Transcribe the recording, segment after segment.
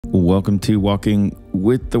Welcome to Walking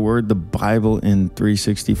with the Word, the Bible in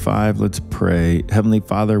 365. Let's pray. Heavenly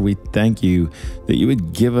Father, we thank you that you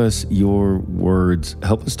would give us your words.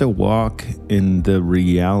 Help us to walk in the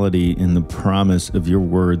reality, in the promise of your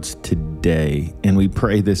words today. And we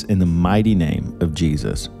pray this in the mighty name of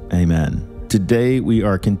Jesus. Amen. Today we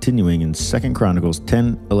are continuing in 2 Chronicles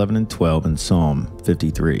 10, 11, and 12 and Psalm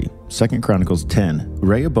 53. 2 Chronicles 10,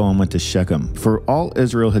 Rehoboam went to Shechem, for all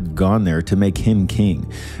Israel had gone there to make him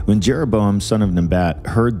king. When Jeroboam, son of Nebat,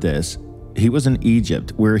 heard this, he was in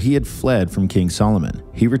Egypt, where he had fled from King Solomon.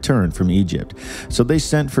 He returned from Egypt. So they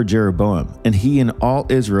sent for Jeroboam, and he and all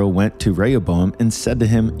Israel went to Rehoboam and said to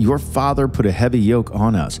him, "Your father put a heavy yoke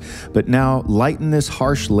on us, but now lighten this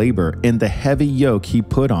harsh labor and the heavy yoke he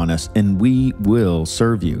put on us, and we will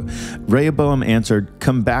serve you." Rehoboam answered,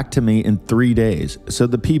 "Come back to me in 3 days." So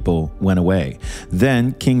the people went away.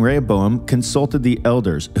 Then King Rehoboam consulted the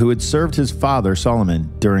elders who had served his father Solomon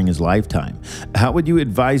during his lifetime. "How would you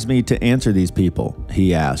advise me to answer these people?"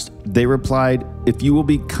 he asked. They replied, "If you will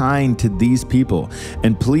be kind to these people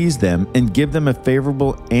and please them and give them a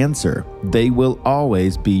favorable answer, they will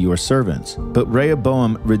always be your servants." But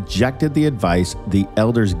Rehoboam rejected the advice the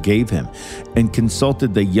elders gave him and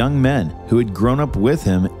consulted the young men who had grown up with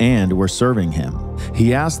him and were serving him.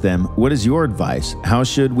 He asked them, "What is your advice? How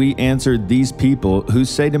should we answer these people who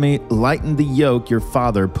say to me, 'Lighten the yoke your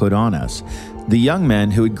father put on us'?" The young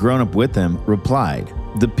men who had grown up with him replied,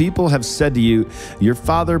 "The people have said to you, 'Your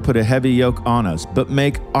father put a heavy yoke on us, but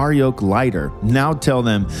make our yoke lighter.' Now tell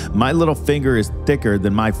them, 'My little finger is thicker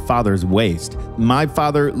than my father's waist. My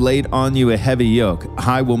father laid on you a heavy yoke.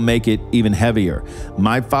 I will make it even heavier.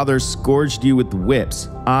 My father scourged you with whips.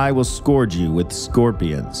 I will scourge you with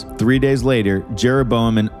scorpions." 3 days later,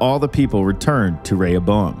 Jeroboam and all the people returned to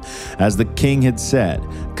Rehoboam, as the king had said,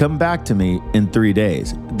 "Come back to me in 3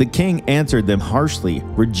 days." The king answered them harshly,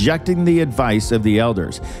 rejecting the advice of the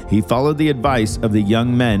elders. He followed the advice of the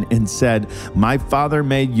young men and said, "My father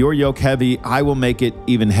made your yoke heavy. I will make it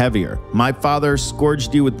even heavier. My father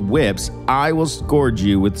scourged you with whips. I will scourge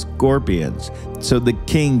you with scorpions." So the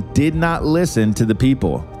king did not listen to the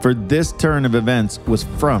people, for this turn of events was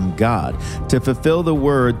from God, to fulfill the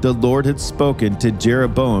word the Lord had spoken to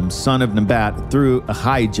Jeroboam, son of Nebat, through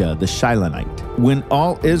Ahijah the Shilonite. When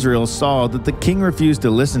all Israel saw that the king refused to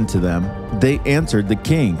listen to them, they answered the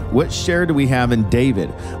king, "What share do we have in David?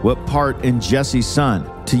 What part in Jesse's son?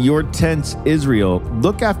 To your tents, Israel,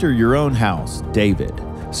 look after your own house, David."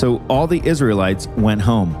 So all the Israelites went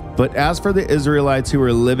home. But as for the Israelites who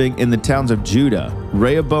were living in the towns of Judah,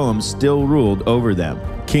 Rehoboam still ruled over them.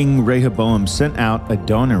 King Rehoboam sent out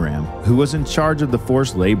Adoniram, who was in charge of the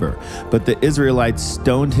forced labor, but the Israelites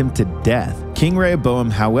stoned him to death. King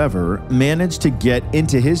Rehoboam, however, managed to get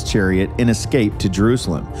into his chariot and escape to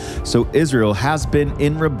Jerusalem. So Israel has been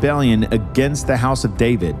in rebellion against the house of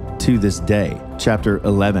David to this day. Chapter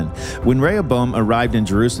 11. When Rehoboam arrived in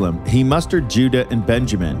Jerusalem, he mustered Judah and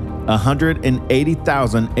Benjamin,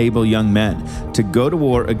 180,000 able young men, to go to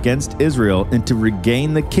war against Israel and to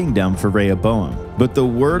regain the kingdom for Rehoboam. But the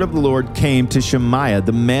word of the Lord came to Shemaiah,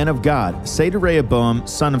 the man of God, "Say to Rehoboam,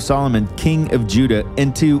 son of Solomon, king of Judah,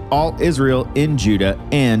 and to all Israel in Judah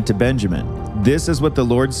and to Benjamin, this is what the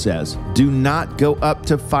Lord says: Do not go up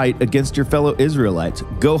to fight against your fellow Israelites.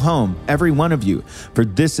 Go home, every one of you, for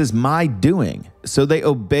this is my doing." So they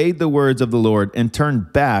obeyed the words of the Lord and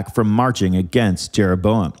turned back from marching against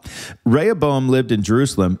Jeroboam. Rehoboam lived in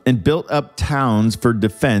Jerusalem and built up towns for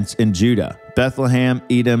defense in Judah: Bethlehem,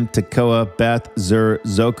 Edom, Tekoa, Beth, Zur,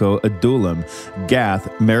 Zoko, Adullam, Gath,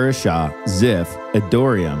 Marishah, Ziph,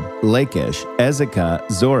 Adorium, Lachish, Ezekah,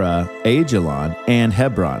 Zorah, Ajalon, and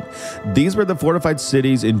Hebron. These were the fortified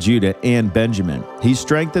cities in Judah and Benjamin. He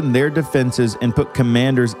strengthened their defenses and put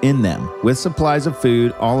commanders in them, with supplies of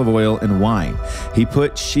food, olive oil, and wine. He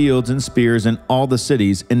put shields and spears in all the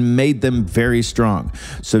cities and made them very strong.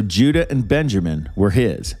 So Judah and Benjamin were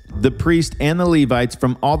his. The priests and the Levites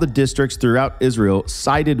from all the districts throughout Israel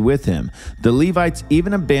sided with him. The Levites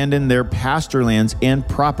even abandoned their pasture lands and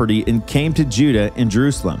property and came to Judah and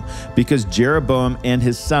Jerusalem, because Jeroboam and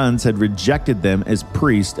his sons had rejected them as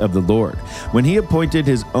priests of the Lord. When he appointed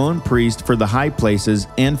his own priest for the high places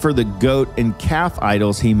and for the goat and calf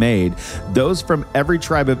idols he made, those from every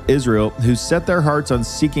tribe of Israel who set their hearts on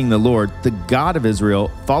seeking the Lord, the God of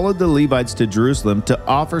Israel, followed the Levites to Jerusalem to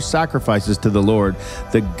offer sacrifices to the Lord,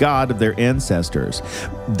 the God of their ancestors.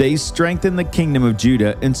 They strengthened the kingdom of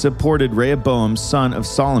Judah and supported Rehoboam, son of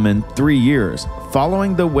Solomon, 3 years,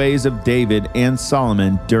 following the ways of David and and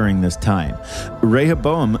Solomon during this time.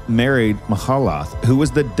 Rehoboam married Mahalath, who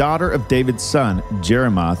was the daughter of David's son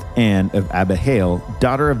Jeremoth, and of Abihail,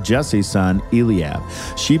 daughter of Jesse's son Eliab.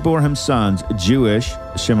 She bore him sons Jeush,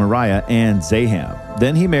 Shemariah, and Zaham.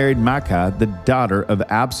 Then he married Maacah, the daughter of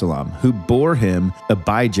Absalom, who bore him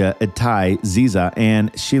Abijah, Ittai, Ziza,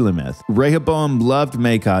 and Shelemith. Rehoboam loved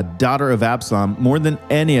Maacah, daughter of Absalom, more than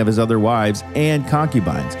any of his other wives and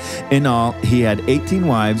concubines. In all, he had 18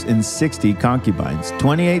 wives and 60 concubines,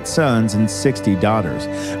 28 sons and 60 daughters.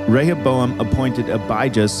 Rehoboam appointed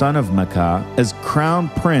Abijah, son of Maacah, as crown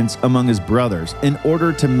prince among his brothers in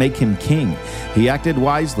order to make him king. He acted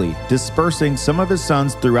wisely, dispersing some of his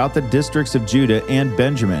sons throughout the districts of Judah and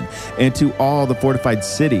Benjamin, and to all the fortified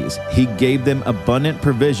cities. He gave them abundant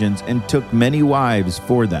provisions and took many wives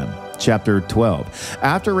for them. Chapter 12.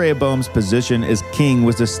 After Rehoboam's position as king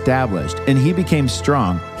was established and he became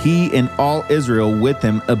strong, he and all Israel with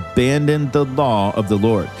him abandoned the law of the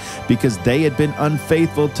Lord. Because they had been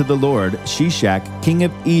unfaithful to the Lord, Shishak, king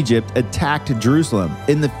of Egypt, attacked Jerusalem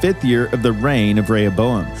in the 5th year of the reign of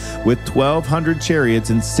Rehoboam, with 1,200 chariots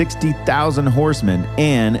and 60,000 horsemen,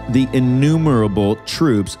 and the innumerable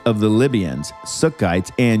troops of the Libyans, Sukkites,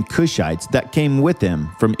 and Cushites that came with him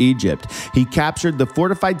from Egypt. He captured the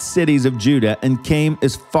fortified cities of Judah and came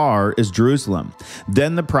as far as Jerusalem.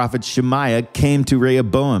 Then the prophet Shemaiah came to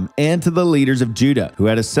Rehoboam and to the leaders of Judah who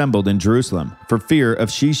had assembled in Jerusalem for fear of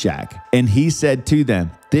Shishak. And he said to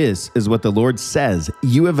them, "This is what the Lord says,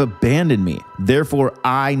 you have abandoned me. Therefore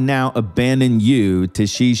I now abandon you to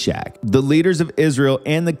Shishak." The leaders of Israel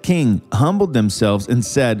and the king humbled themselves and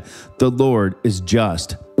said, "The Lord is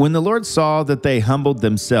just." When the Lord saw that they humbled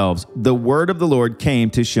themselves, the word of the Lord came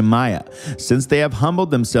to Shemaiah. "Since they have humbled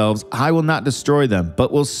themselves, I will not destroy them,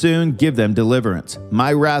 but will soon give them deliverance.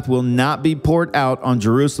 My wrath will not be poured out on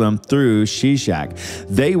Jerusalem through Shishak.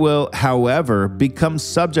 They will, however, become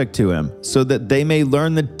subject to him, so that they may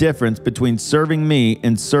learn the difference between serving me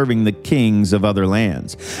and serving the kings of other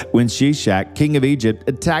lands." When Shishak, king of Egypt,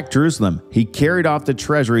 attacked Jerusalem, he carried off the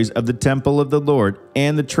treasuries of the temple of the Lord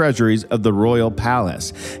and the treasuries of the royal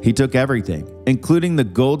palace. He took everything, including the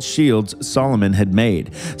gold shields Solomon had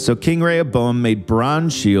made. So King Rehoboam made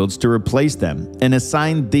bronze shields to replace them and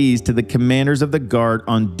assigned these to the commanders of the guard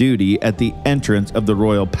on duty at the entrance of the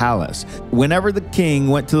royal palace. Whenever the king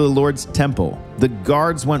went to the Lord's temple, the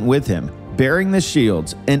guards went with him, bearing the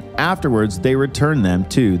shields, and afterwards they returned them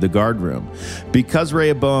to the guardroom. Because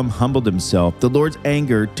Rehoboam humbled himself, the Lord's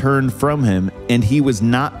anger turned from him, and he was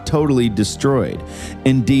not totally destroyed.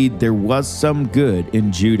 Indeed, there was some good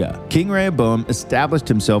in Judah. King Rehoboam established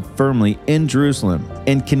himself firmly in Jerusalem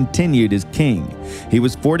and continued as king. He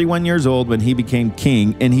was 41 years old when he became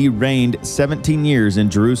king, and he reigned 17 years in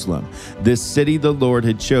Jerusalem, this city the Lord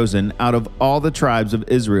had chosen out of all the tribes of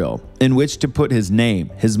Israel, in which to put his name.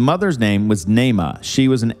 His mother's name was Naamah. She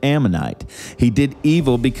was an Ammonite. He did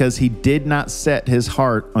evil because he did not set his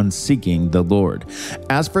heart on seeking the Lord.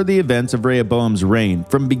 As for the events of Rehoboam's reign,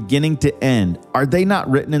 from beginning to end, are they not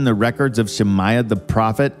written in the records of Shemaiah the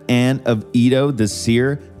prophet and of Iddo the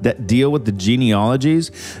seer that deal with the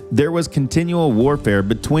genealogies? There was continual warfare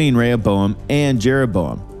between Rehoboam and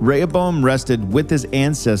Jeroboam. Rehoboam rested with his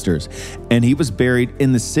ancestors, and he was buried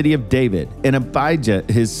in the city of David, and Abijah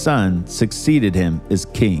his son succeeded him as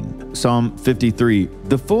king. Psalm 53.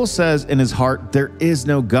 The fool says in his heart, "There is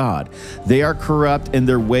no God. They are corrupt and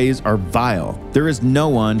their ways are vile. There is no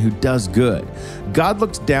one who does good." God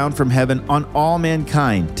looks down from heaven on all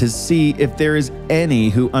mankind to see if there is any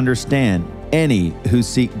who understand, any who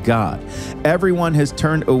seek God. Everyone has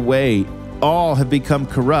turned away. All have become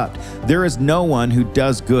corrupt. There is no one who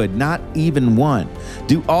does good, not even one.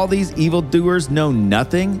 Do all these evildoers know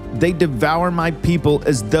nothing? They devour my people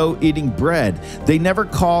as though eating bread. They never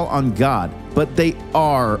call on God, but they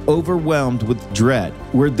are overwhelmed with dread,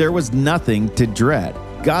 where there was nothing to dread.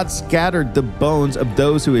 God scattered the bones of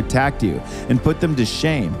those who attacked you and put them to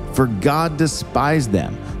shame, for God despised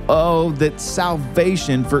them. Oh, that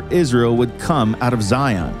salvation for Israel would come out of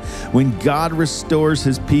Zion, when God restores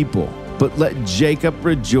his people. But let Jacob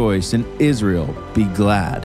rejoice and Israel be glad.